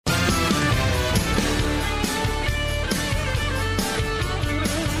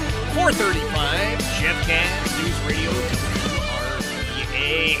435, Jeff Cass, News Radio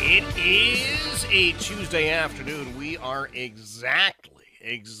WRVA. It is a Tuesday afternoon. We are exactly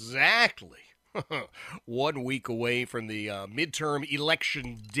 1 week away from the midterm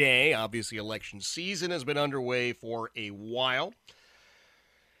election day. Obviously, election season has been underway for a while.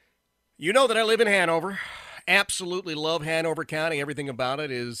 You know that I live in Hanover. Absolutely love Hanover County. Everything about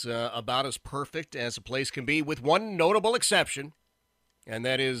it is about as perfect as a place can be, with one notable exception, and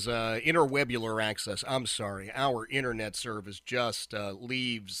that is interwebular access. I'm sorry, our internet service just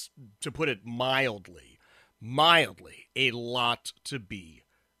leaves, to put it mildly, a lot to be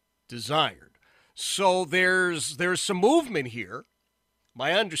desired. So there's some movement here.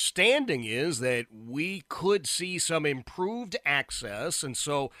 My understanding is that we could see some improved access, and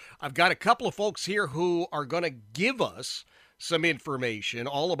so I've got a couple of folks here who are going to give us some information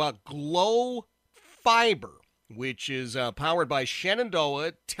all about Glo Fiber, which is powered by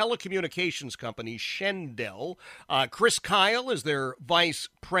Shenandoah Telecommunications Company, Shendel. Chris Kyle is their vice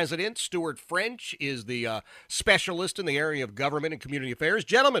president. Stuart French is the specialist in the area of government and community affairs.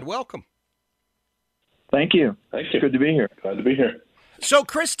 Gentlemen, welcome. Thank you. Thank you. Good to be here. Glad to be here. So,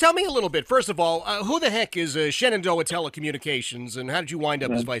 Chris, tell me a little bit. First of all, who the heck is Shenandoah Telecommunications, and how did you wind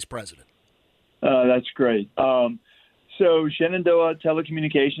up as vice president? That's great. So Shenandoah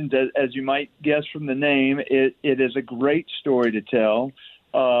Telecommunications, as you might guess from the name, it is a great story to tell.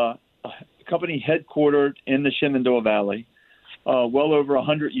 A company headquartered in the Shenandoah Valley well over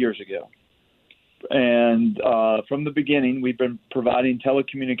 100 years ago. And from the beginning, we've been providing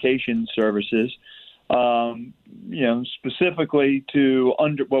telecommunications services specifically to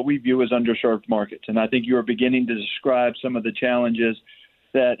what we view as underserved markets. And I think you are beginning to describe some of the challenges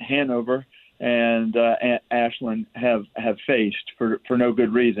that Hanover and Ashland have faced for no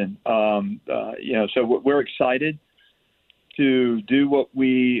good reason. So we're excited to do what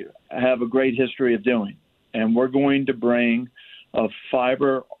we have a great history of doing. And we're going to bring a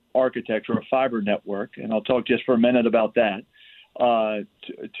fiber architecture, a fiber network, and I'll talk just for a minute about that,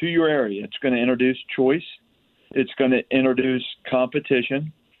 to your area. It's going to introduce choice. It's going to introduce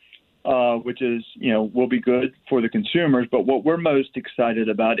competition, which is, will be good for the consumers. But what we're most excited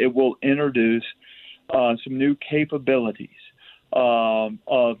about, it will introduce some new capabilities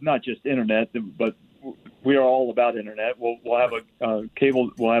of not just internet, but we are all about internet. We'll have a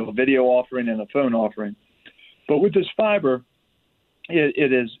cable, we'll have a video offering and a phone offering. But with this fiber,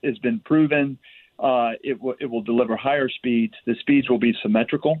 it's been proven. It will deliver higher speeds. The speeds will be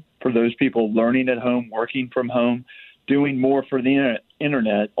symmetrical for those people learning at home, working from home, doing more for the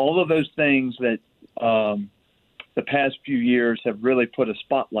internet. All of those things that the past few years have really put a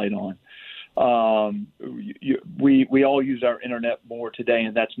spotlight on. We all use our internet more today,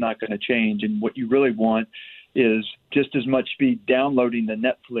 and that's not going to change. And what you really want is just as much speed downloading the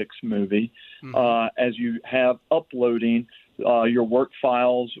Netflix movie as you have uploading your work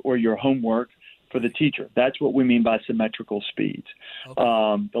files or your homework for the teacher. That's what we mean by symmetrical speeds.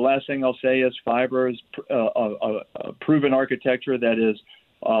 Okay. The last thing I'll say is fiber is a proven architecture that is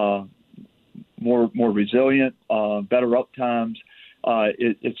more resilient, better uptimes.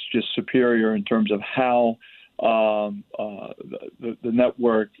 It's just superior in terms of how the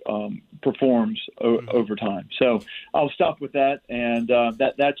network performs over time. So I'll stop with that, and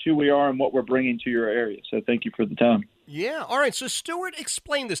that's who we are and what we're bringing to your area. So thank you for the time. Yeah. All right. So, Stuart,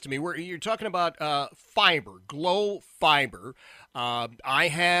 explain this to me. You're talking about fiber, Glo Fiber. Who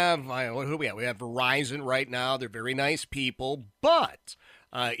do we have? We have Verizon right now. They're very nice people, but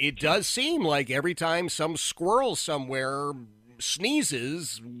it does seem like every time some squirrel somewhere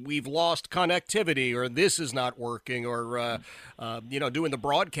sneezes, we've lost connectivity, or this is not working, or doing the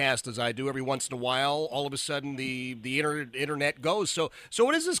broadcast as I do every once in a while, all of a sudden the internet goes. So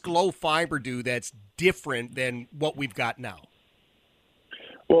what does this Glo Fiber do that's different than what we've got now?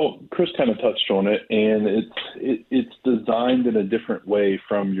 Well, Chris kind of touched on it, and it's designed in a different way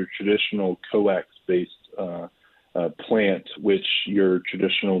from your traditional coax-based plant, which your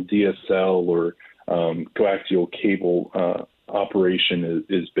traditional DSL or coaxial cable operation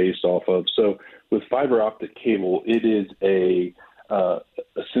is based off of. So with fiber optic cable, it is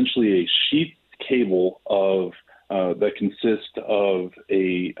essentially a sheath cable of that consists of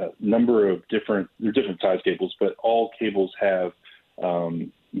a number of different size cables, but all cables have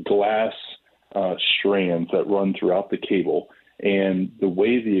glass strands that run throughout the cable. And the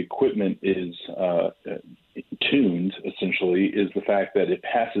way the equipment is tuned, essentially, is the fact that it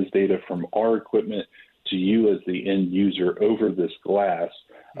passes data from our equipment to you as the end user over this glass,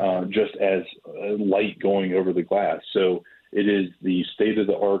 just as light going over the glass. So it is the state of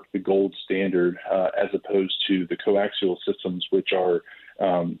the art, the gold standard, as opposed to the coaxial systems, which are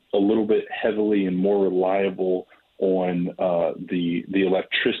a little bit heavily and more reliable on the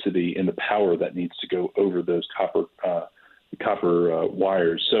electricity and the power that needs to go over those copper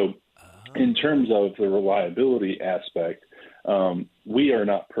wires. So in terms of the reliability aspect, we are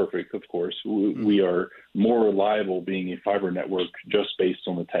not perfect, of course. We are more reliable being a fiber network just based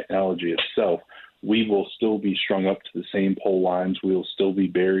on the technology itself. We will still be strung up to the same pole lines. We will still be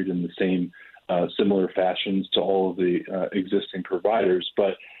buried in the same similar fashions to all of the existing providers,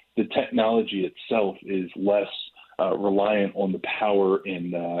 but the technology itself is less reliant on the power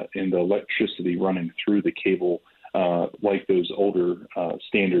and the electricity running through the cable like those older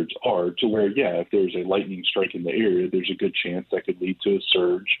standards are, to where, if there's a lightning strike in the area, there's a good chance that could lead to a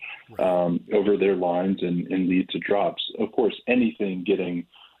surge over their lines and lead to drops. Of course, anything getting,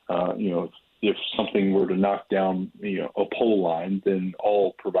 if something were to knock down, a pole line, then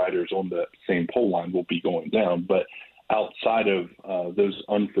all providers on the same pole line will be going down. But outside of those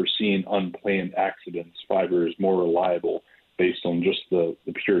unforeseen, unplanned accidents, fiber is more reliable based on just the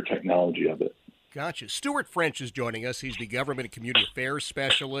pure technology of it. Gotcha. Stuart French is joining us. He's the Government and Community Affairs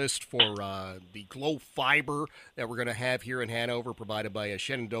Specialist for the Glo Fiber that we're going to have here in Hanover, provided by a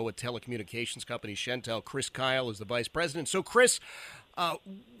Shenandoah Telecommunications Company, Shentel. Chris Kyle is the Vice President. So, Chris,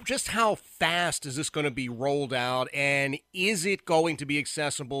 just how fast is this going to be rolled out, and is it going to be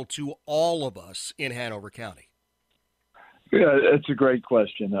accessible to all of us in Hanover County? Yeah, that's a great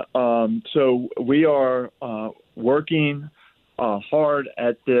question. So we are working hard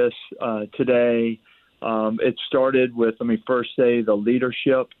at this today. It started with, let me first say, the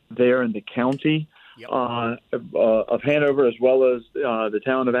leadership there in the county of Hanover, as well as the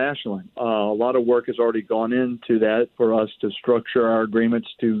town of Ashland. A lot of work has already gone into that for us to structure our agreements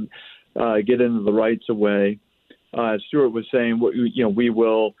to get into the rights of way. As Stuart was saying, we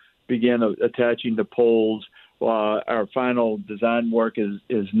will begin attaching the poles. Our final design work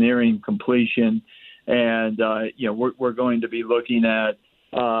is nearing completion. And, we're going to be looking at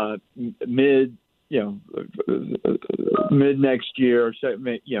mid next year, so,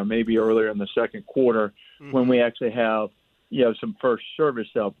 maybe earlier in the second quarter, when we actually have, some first service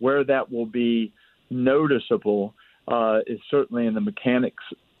up. Where that will be noticeable is certainly in the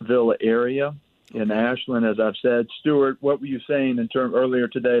Mechanicsville area in Ashland, as I've said. Stuart, what were you saying earlier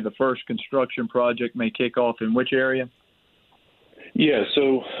today? The first construction project may kick off in which area? Yeah,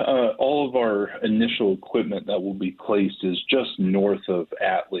 so all of our initial equipment that will be placed is just north of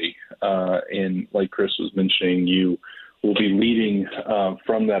Atlee. And like Chris was mentioning, you will be leading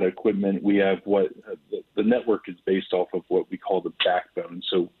from that equipment. We have the network is based off of what we call the backbone.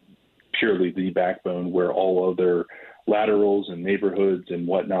 So purely the backbone where all other laterals and neighborhoods and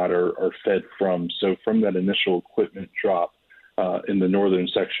whatnot are fed from. So from that initial equipment drop in the northern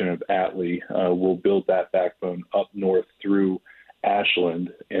section of Atlee, we'll build that backbone up north through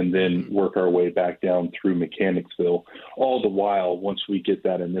Ashland and then work our way back down through Mechanicsville. All the while, once we get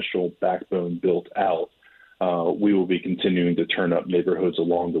that initial backbone built out, we will be continuing to turn up neighborhoods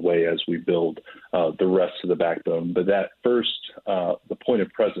along the way as we build the rest of the backbone. But that first, the point of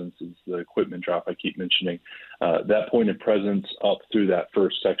presence is the equipment drop I keep mentioning. That point of presence up through that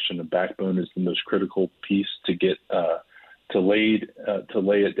first section of backbone is the most critical piece to get to lay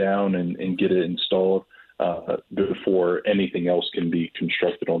it down and get it installed before anything else can be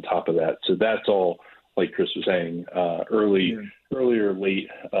constructed on top of that. So that's all, like Chris was saying, early or late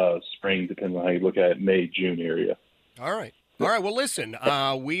spring, depending on how you look at it, May, June area. All right. Well, listen,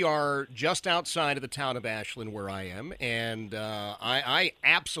 we are just outside of the town of Ashland where I am, and I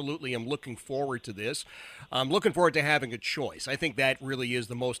absolutely am looking forward to this. I'm looking forward to having a choice. I think that really is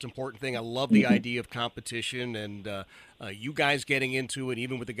the most important thing. I love the idea of competition, and you guys getting into it,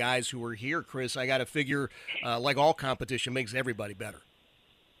 even with the guys who are here, Chris, I got to figure, like all competition, makes everybody better.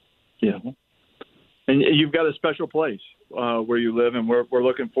 Yeah. And you've got a special place where you live, and we're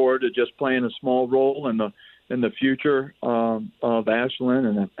looking forward to just playing a small role in the future of Ashland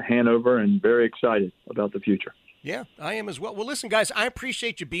and Hanover, and very excited about the future. Yeah, I am as well. Well, listen, guys, I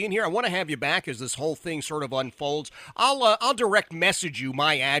appreciate you being here. I want to have you back as this whole thing sort of unfolds. I'll direct message you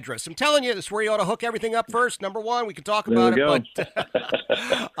my address. I'm telling you, this is where you ought to hook everything up first. Number one, we can talk about it.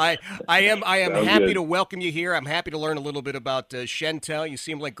 But I am happy to welcome you here. I'm happy to learn a little bit about Shentel. You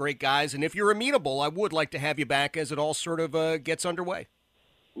seem like great guys, and if you're amenable, I would like to have you back as it all sort of gets underway.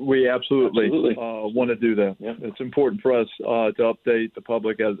 We absolutely. Want to do that. Yeah. It's important for us to update the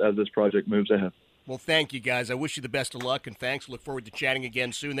public as this project moves ahead. Well, thank you, guys. I wish you the best of luck, and thanks. Look forward to chatting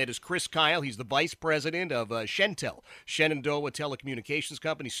again soon. That is Chris Kyle. He's the Vice President of Shentel, Shenandoah Telecommunications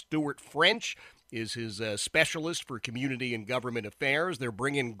Company. Stuart French is his specialist for community and government affairs. They're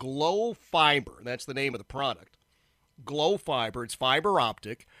bringing Glo Fiber. That's the name of the product. Glow Fiber. It's fiber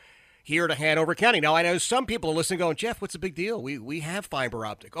optic here to Hanover County. Now, I know some people are listening going, Jeff, what's the big deal? We have fiber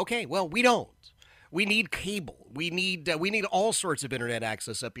optic. Okay, well, we don't. We need cable. We need all sorts of internet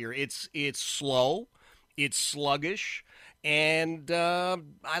access up here. It's slow. It's sluggish. And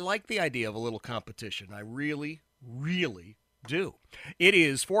I like the idea of a little competition. I really, really do. It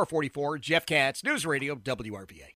is 444, Jeff Katz, News Radio, WRVA.